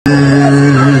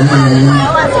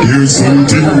There's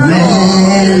something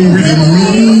wrong with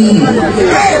me.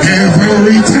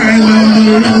 Every time I'm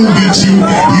alone with you,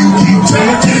 you keep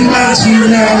talking about you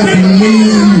loving me.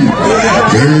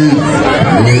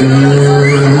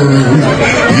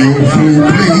 Your fool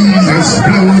please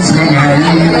blows my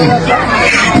mind.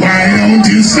 Why don't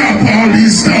you stop all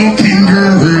this talking,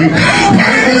 girl?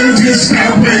 Why don't you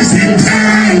stop wasting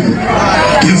time?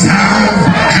 'Cause I've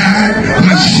had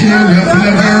my share of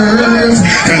lovers,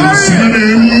 and some of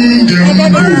them don't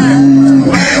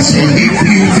know. So if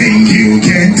you think you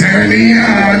can turn me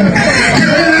on,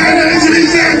 girl, I just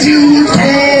listen to you,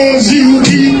 'cause you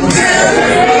keep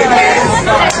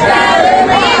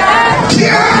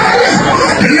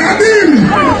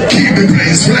keep the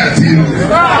place flattened.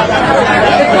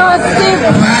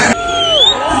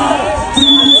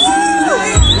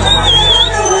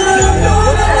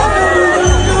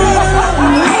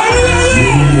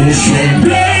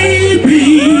 Baby,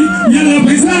 your love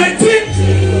is like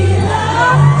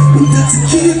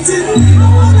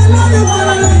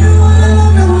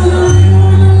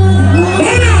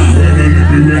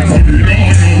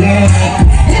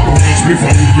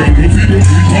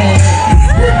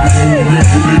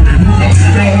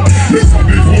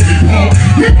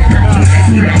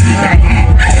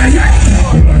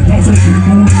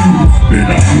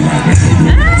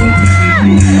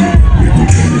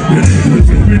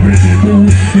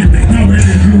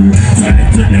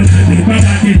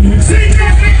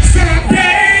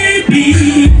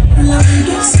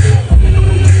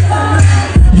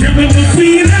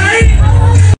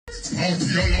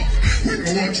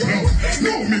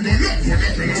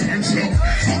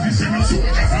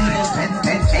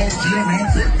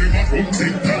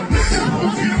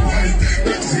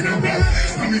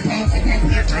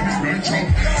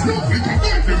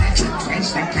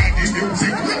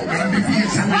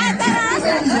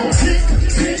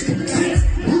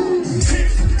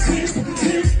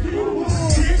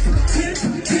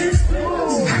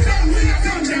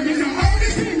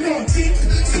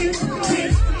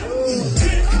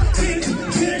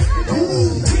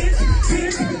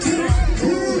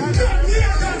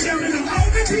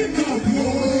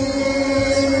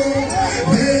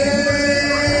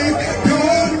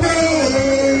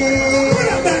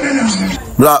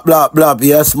Blah,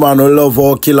 yes man, we love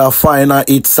our Killa find a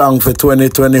hit song for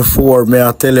 2024. May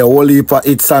I tell you, whole heap of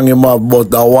hit song him have, but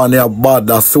the one here bad,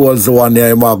 the soul's one here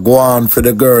him have go on for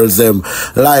the girls them.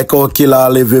 Like how Killa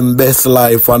live him best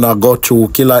life and I go through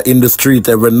Killa in the street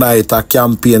every night, a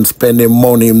campaign, spending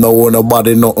money, him no owe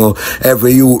nobody nothing.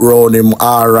 Every youth round him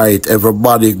alright,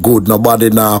 everybody good, nobody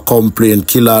now complain.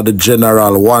 Killa the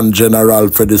general, one general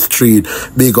for the street,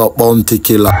 big up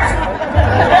bountykiller.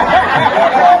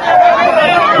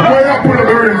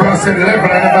 I said 11,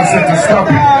 I never said to stop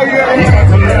it. You got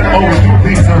to learn how to do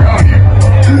things around you.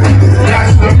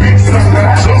 That's the big song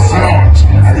that just launched.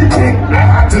 I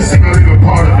had to sing a little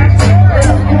part of it.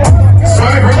 So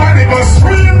everybody must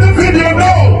scream the video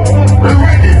now. We're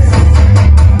ready.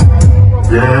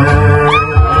 Girl.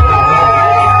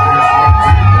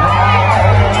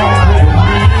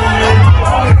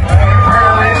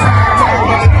 Every time I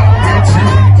want to get you,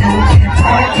 you keep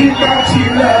talking about you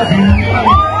loving me.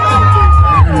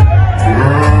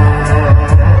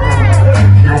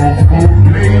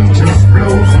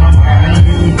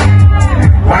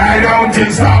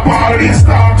 Stop all this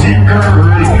talking, girl.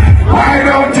 Why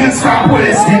don't you stop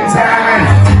wasting time?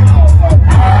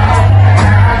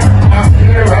 I'm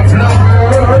here of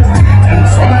lovers, and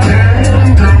some of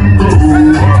them can go.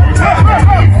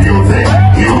 If you think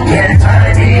you can turn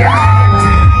me on,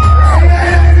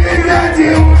 anything that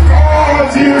you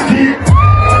cause you keep.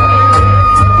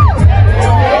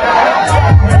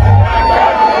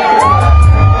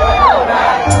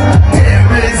 There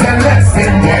is a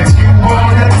lesson that you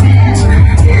wanna teach.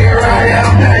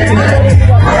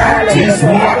 Practice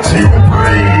what you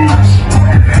preach.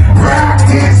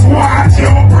 Practice what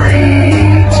you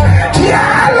preach.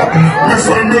 Killa,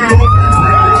 listen to me.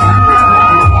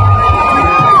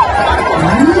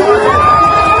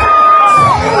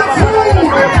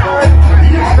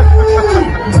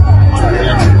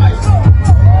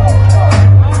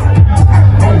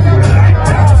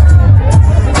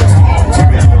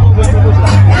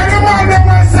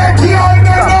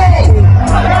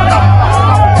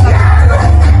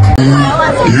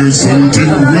 There's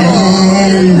something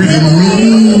wrong with me.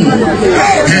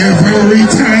 Every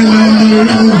time I'm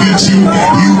alone with you,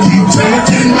 you keep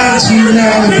talking about you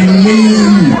loving me.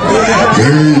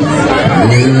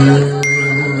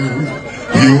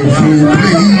 Your fool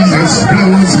please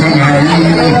blows my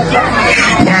mind.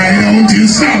 Why don't you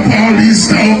stop all this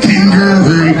talking, girl?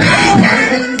 Why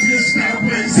don't you stop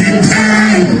wasting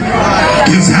time?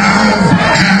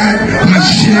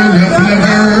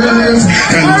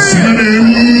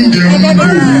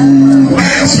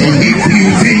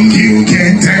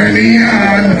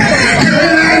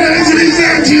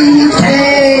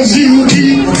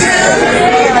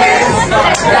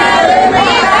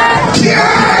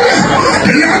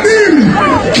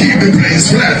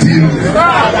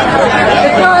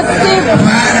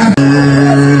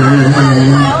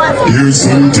 There's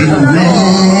something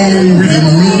wrong with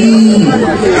me.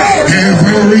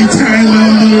 Every time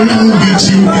I'm alone with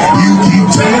you, you keep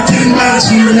talking about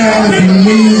you loving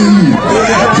me.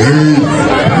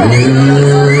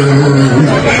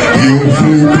 You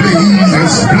fool, please,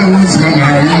 this blows my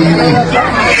mind.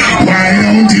 Why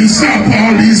don't you stop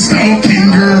all this talking,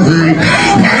 girl?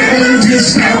 Why don't you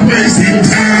stop wasting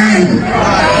time?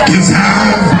 'Cause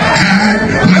I've had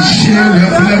my share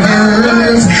of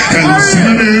lovers, and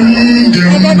some of them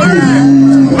don't go.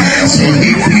 So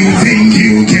if you think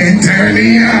you can turn me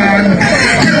on,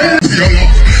 girl, your love,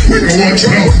 we don't want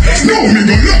your love. No, me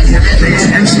don't love for the girl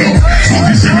and stuff. So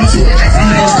this ain't a soldier for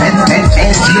your come,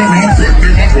 cause you're not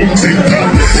friendly, my own thing down.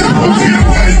 Don't feel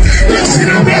right, let's see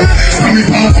the right. And me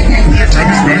pop up and wait and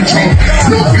me branch out.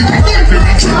 No, we can go to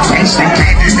my church and stop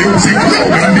at the music. No,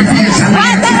 and the beats and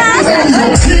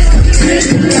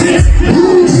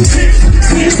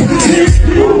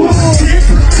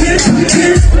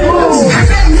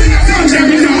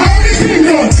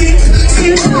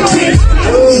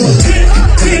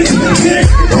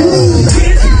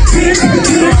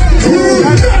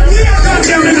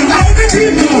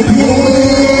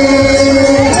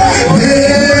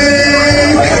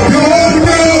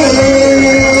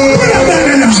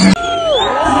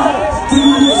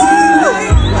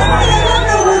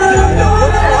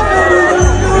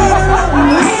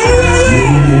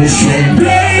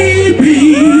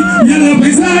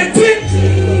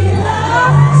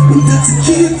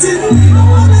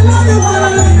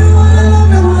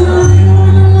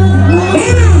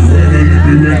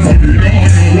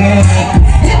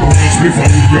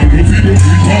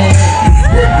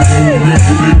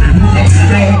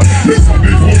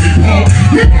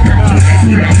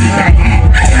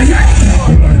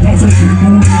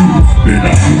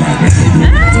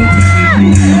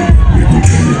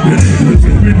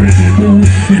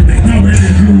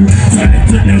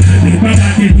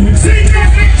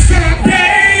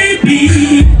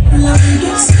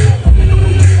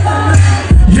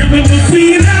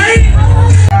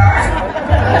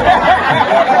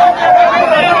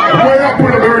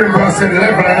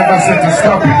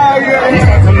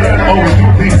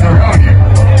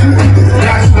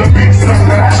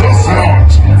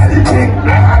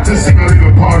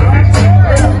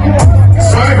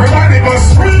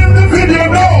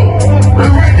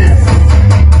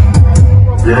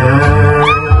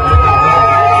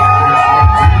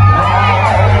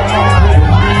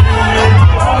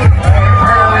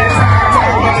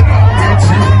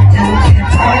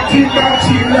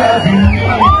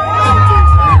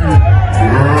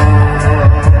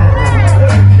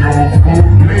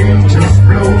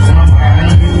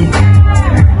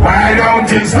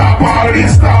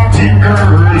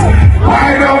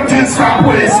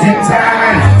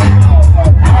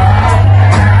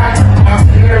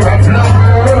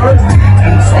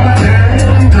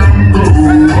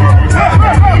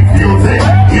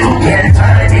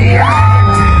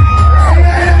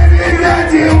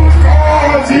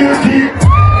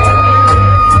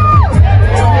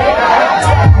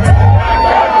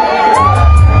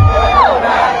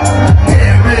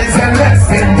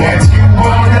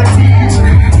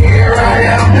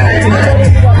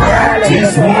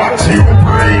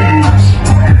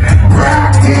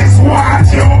Practice what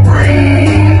you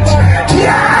preach.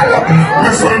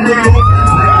 Killa.